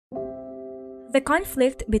The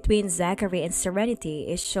conflict between Zachary and Serenity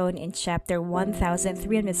is shown in chapter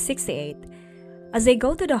 1368 as they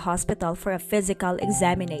go to the hospital for a physical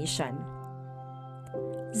examination.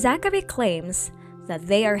 Zachary claims that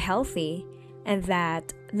they are healthy and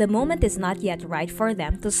that the moment is not yet right for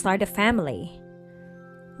them to start a family,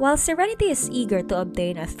 while Serenity is eager to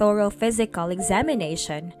obtain a thorough physical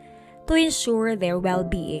examination to ensure their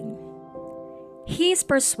well-being. He is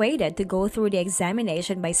persuaded to go through the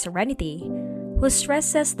examination by Serenity, who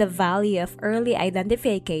stresses the value of early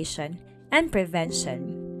identification and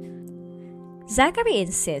prevention. Zachary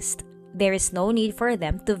insists there is no need for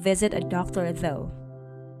them to visit a doctor though.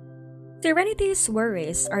 Serenity's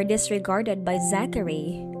worries are disregarded by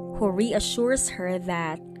Zachary, who reassures her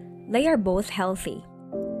that they are both healthy.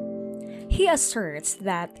 He asserts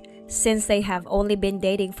that since they have only been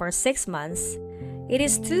dating for 6 months, it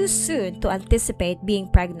is too soon to anticipate being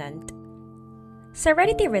pregnant.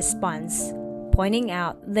 Serenity responds, pointing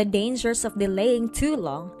out the dangers of delaying too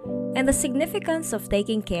long and the significance of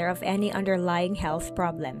taking care of any underlying health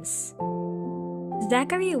problems.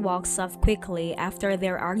 Zachary walks off quickly after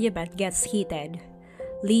their argument gets heated,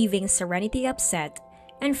 leaving Serenity upset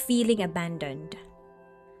and feeling abandoned.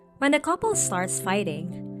 When the couple starts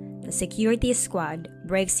fighting, the security squad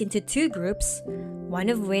breaks into 2 groups, one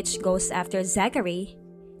of which goes after Zachary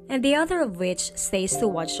and the other of which stays to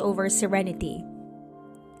watch over Serenity.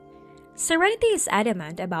 Serenity is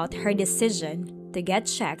adamant about her decision to get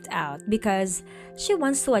checked out because she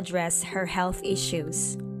wants to address her health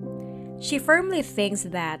issues. She firmly thinks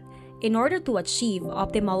that in order to achieve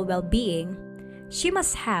optimal well-being, she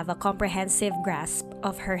must have a comprehensive grasp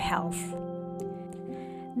of her health.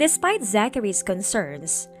 Despite Zachary's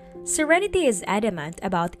concerns, Serenity is adamant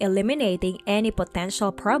about eliminating any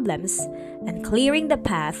potential problems and clearing the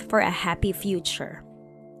path for a happy future.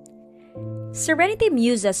 Serenity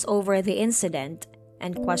muses over the incident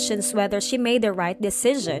and questions whether she made the right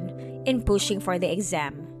decision in pushing for the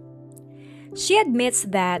exam. She admits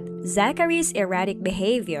that Zachary's erratic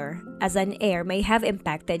behavior as an heir may have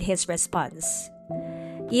impacted his response.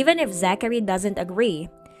 Even if Zachary doesn't agree,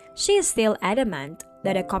 she is still adamant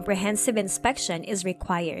that a comprehensive inspection is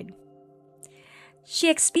required. She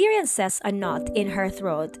experiences a knot in her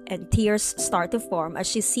throat and tears start to form as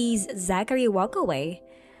she sees Zachary walk away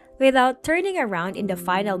without turning around in the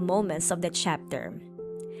final moments of the chapter.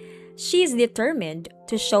 She is determined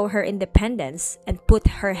to show her independence and put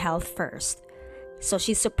her health first, so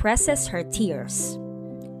she suppresses her tears.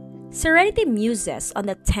 Serenity muses on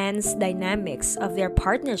the tense dynamics of their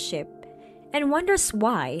partnership and wonders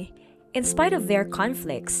why, in spite of their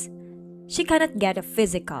conflicts, she cannot get a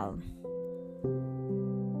physical.